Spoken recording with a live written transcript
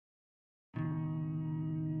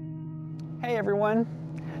Hey everyone,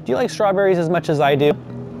 do you like strawberries as much as I do?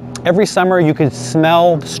 Every summer you could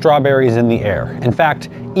smell strawberries in the air. In fact,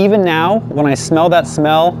 even now, when I smell that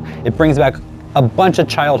smell, it brings back a bunch of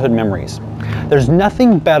childhood memories. There's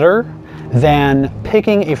nothing better than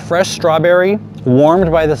picking a fresh strawberry,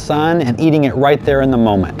 warmed by the sun, and eating it right there in the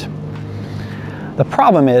moment. The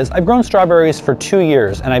problem is, I've grown strawberries for 2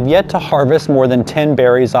 years and I've yet to harvest more than 10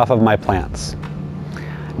 berries off of my plants.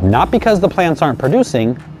 Not because the plants aren't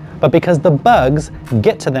producing, but because the bugs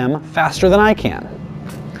get to them faster than I can.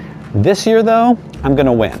 This year though, I'm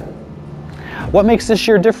gonna win. What makes this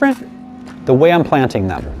year different? The way I'm planting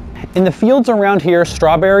them. In the fields around here,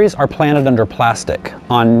 strawberries are planted under plastic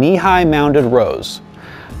on knee-high mounded rows.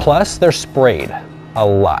 Plus, they're sprayed a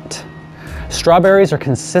lot. Strawberries are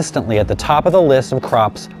consistently at the top of the list of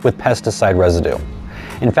crops with pesticide residue.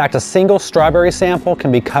 In fact, a single strawberry sample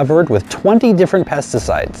can be covered with 20 different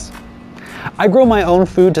pesticides. I grow my own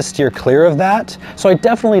food to steer clear of that, so I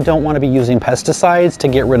definitely don't want to be using pesticides to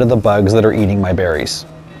get rid of the bugs that are eating my berries.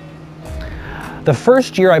 The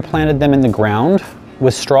first year I planted them in the ground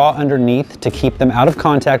with straw underneath to keep them out of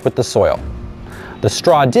contact with the soil. The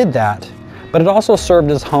straw did that, but it also served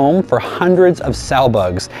as home for hundreds of sow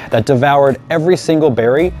bugs that devoured every single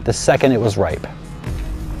berry the second it was ripe.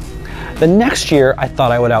 The next year I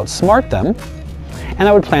thought I would outsmart them and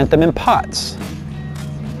I would plant them in pots.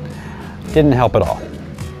 Didn't help at all.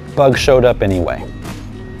 Bugs showed up anyway.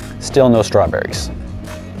 Still no strawberries.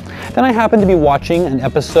 Then I happened to be watching an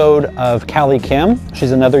episode of Callie Kim.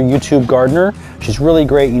 She's another YouTube gardener. She's really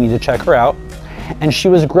great, you need to check her out. And she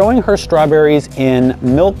was growing her strawberries in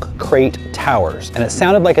milk crate towers. And it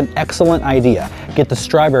sounded like an excellent idea. Get the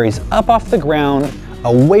strawberries up off the ground,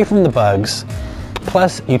 away from the bugs.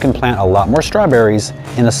 Plus, you can plant a lot more strawberries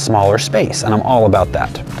in a smaller space, and I'm all about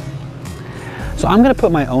that. So I'm gonna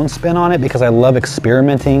put my own spin on it because I love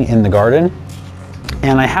experimenting in the garden.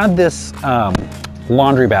 And I had this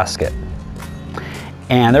laundry basket,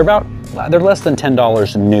 and they're less than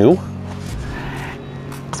 $10 new.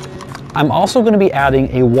 I'm also gonna be adding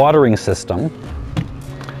a watering system,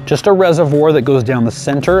 just a reservoir that goes down the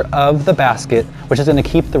center of the basket, which is gonna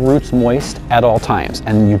keep the roots moist at all times.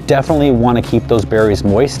 And you definitely wanna keep those berries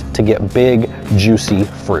moist to get big, juicy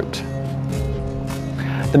fruit.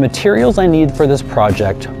 The materials I need for this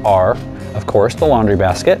project are, of course, the laundry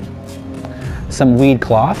basket, some weed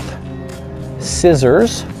cloth,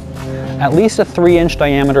 scissors, at least a 3-inch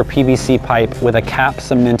diameter PVC pipe with a cap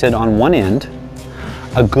cemented on one end,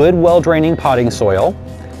 a good well-draining potting soil,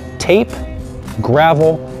 tape,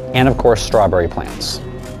 gravel, and of course strawberry plants.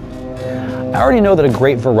 I already know that a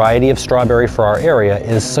great variety of strawberry for our area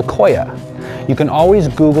is Sequoia. You can always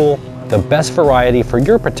Google the best variety for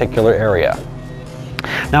your particular area.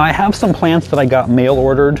 Now I have some plants that I got mail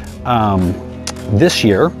ordered this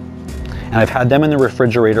year, and I've had them in the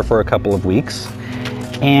refrigerator for a couple of weeks.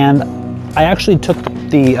 And I actually took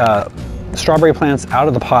the strawberry plants out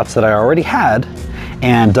of the pots that I already had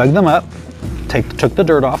and dug them up, took the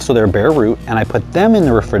dirt off so they're bare root, and I put them in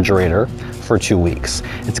the refrigerator for 2 weeks.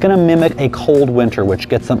 It's gonna mimic a cold winter, which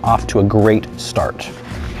gets them off to a great start.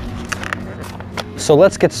 So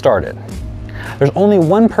let's get started. There's only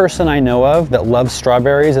one person I know of that loves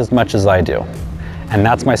strawberries as much as I do, and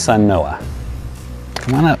that's my son Noah.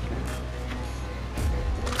 Come on up.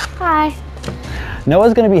 Hi.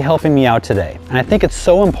 Noah's gonna be helping me out today, and I think it's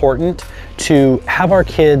so important to have our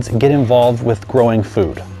kids get involved with growing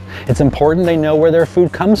food. It's important they know where their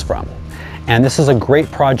food comes from, and this is a great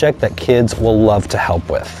project that kids will love to help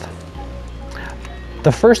with.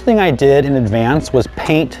 The first thing I did in advance was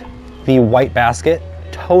paint the white basket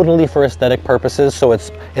totally for aesthetic purposes, so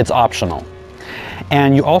it's optional.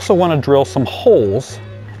 And you also want to drill some holes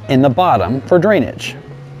in the bottom for drainage.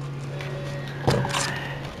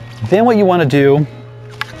 Then what you want to do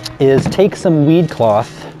is take some weed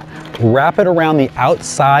cloth, wrap it around the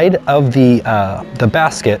outside of the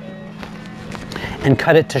basket, and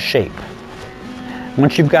cut it to shape.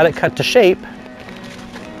 Once you've got it cut to shape,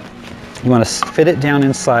 you want to fit it down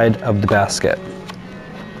inside of the basket.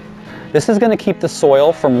 This is going to keep the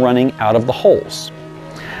soil from running out of the holes.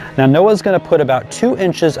 Now Noah's going to put about 2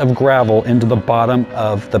 inches of gravel into the bottom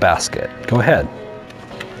of the basket. Go ahead.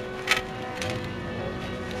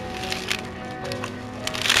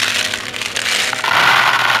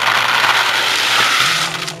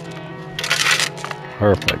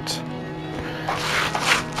 Perfect.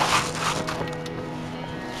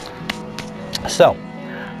 So,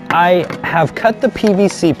 I have cut the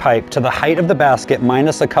PVC pipe to the height of the basket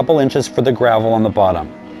minus a couple inches for the gravel on the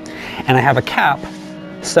bottom. And I have a cap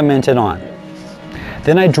cemented on.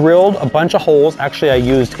 Then I drilled a bunch of holes. Actually, I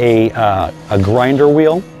used a grinder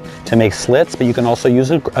wheel to make slits, but you can also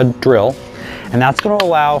use a drill. And that's going to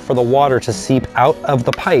allow for the water to seep out of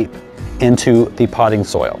the pipe into the potting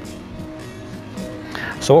soil.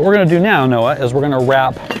 So what we're going to do now, Noah, is we're going to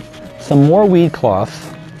wrap some more weed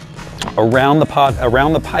cloth around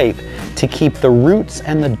the pipe to keep the roots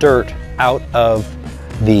and the dirt out of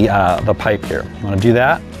the pipe here. You want to do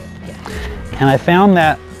that? Yeah. And I found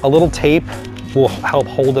that a little tape will help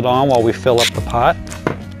hold it on while we fill up the pot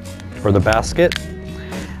or the basket.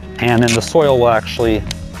 And then the soil will actually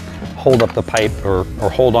hold up the pipe or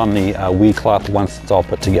hold on the weed cloth once it's all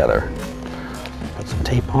put together. Put some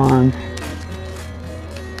tape on.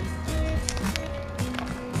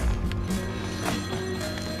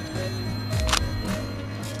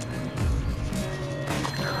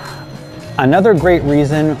 Another great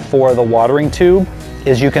reason for the watering tube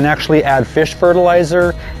is you can actually add fish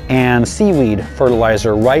fertilizer and seaweed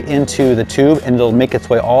fertilizer right into the tube, and it'll make its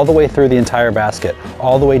way all the way through the entire basket,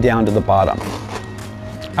 all the way down to the bottom.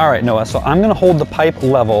 All right, Noah, so I'm gonna hold the pipe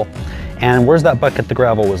level, and where's that bucket the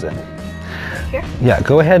gravel was in? Here? Yeah,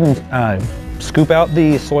 go ahead and scoop out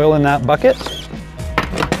the soil in that bucket.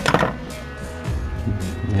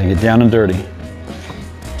 You gotta get down and dirty.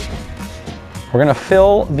 We're gonna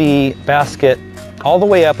fill the basket all the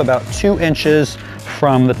way up about 2 inches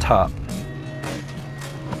from the top.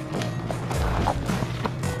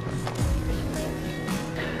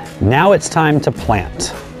 Now it's time to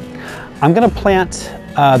plant. I'm gonna plant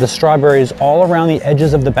the strawberries all around the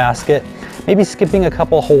edges of the basket, maybe skipping a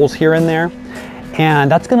couple holes here and there. And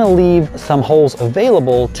that's gonna leave some holes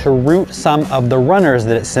available to root some of the runners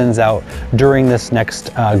that it sends out during this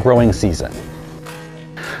next growing season.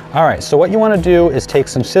 All right, so what you wanna do is take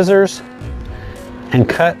some scissors and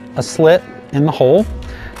cut a slit in the hole.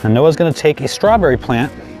 Now Noah's gonna take a strawberry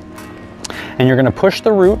plant and you're gonna push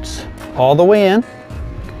the roots all the way in,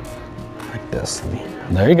 like this.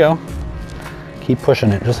 There you go. Keep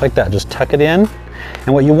pushing it just like that, just tuck it in.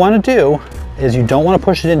 And what you wanna do is you don't wanna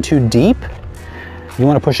push it in too deep. You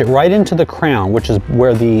wanna push it right into the crown, which is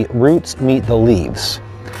where the roots meet the leaves.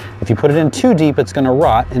 If you put it in too deep, it's gonna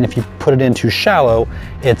rot, and if you put it in too shallow,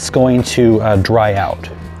 it's going to dry out.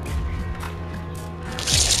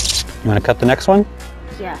 You wanna cut the next one?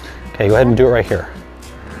 Yeah. Okay, go ahead and do it right here.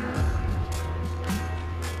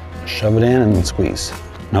 Shove it in and then squeeze.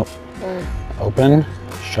 Nope. Open,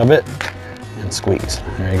 shove it, and squeeze.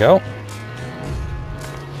 There you go.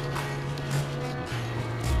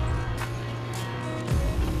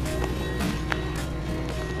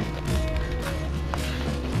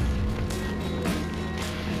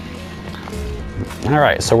 All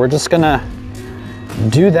right, so we're just gonna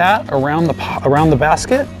do that around the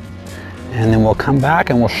basket, and then we'll come back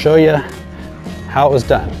and we'll show you how it was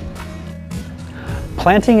done.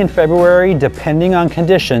 Planting in February, depending on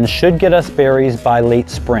conditions, should get us berries by late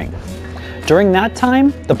spring. During that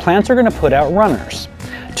time, the plants are gonna put out runners.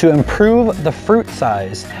 To improve the fruit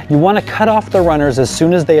size, you wanna cut off the runners as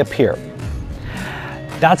soon as they appear.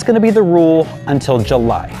 That's gonna be the rule until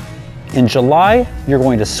July. In July, you're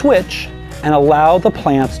going to switch and allow the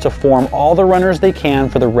plants to form all the runners they can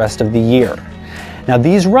for the rest of the year. Now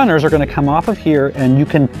these runners are going to come off of here, and you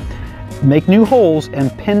can make new holes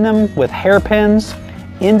and pin them with hairpins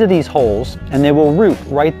into these holes, and they will root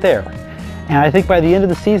right there. And I think by the end of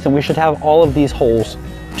the season, we should have all of these holes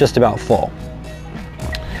just about full.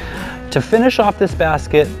 To finish off this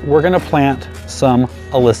basket, we're going to plant some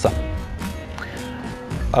alyssum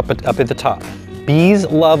up at the top. Bees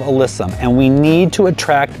love alyssum, and we need to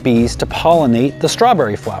attract bees to pollinate the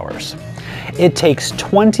strawberry flowers. It takes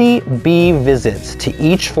 20 bee visits to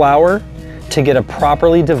each flower to get a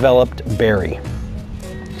properly developed berry.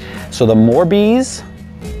 So the more bees,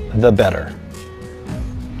 the better.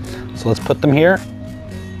 So let's put them here.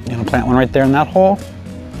 I'm gonna plant one right there in that hole.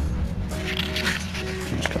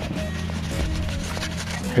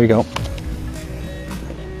 Here you go.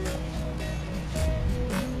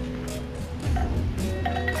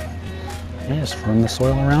 Just firm the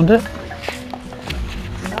soil around it.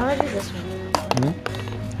 No, I'll do this one.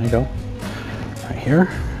 There you go. Right here.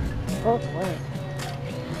 Oh, it's wet.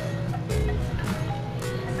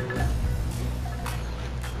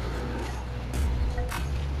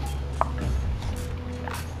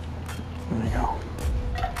 There you go.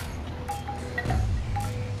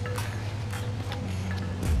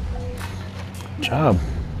 Good job.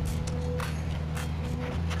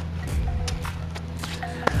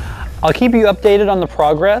 I'll keep you updated on the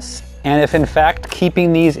progress, and if in fact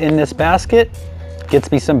keeping these in this basket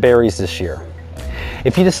gets me some berries this year.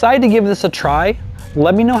 If you decide to give this a try,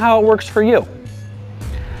 let me know how it works for you.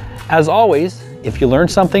 As always, if you learned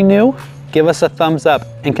something new, give us a thumbs up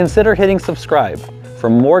and consider hitting subscribe. for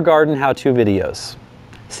more garden how-to videos.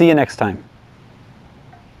 See you next time.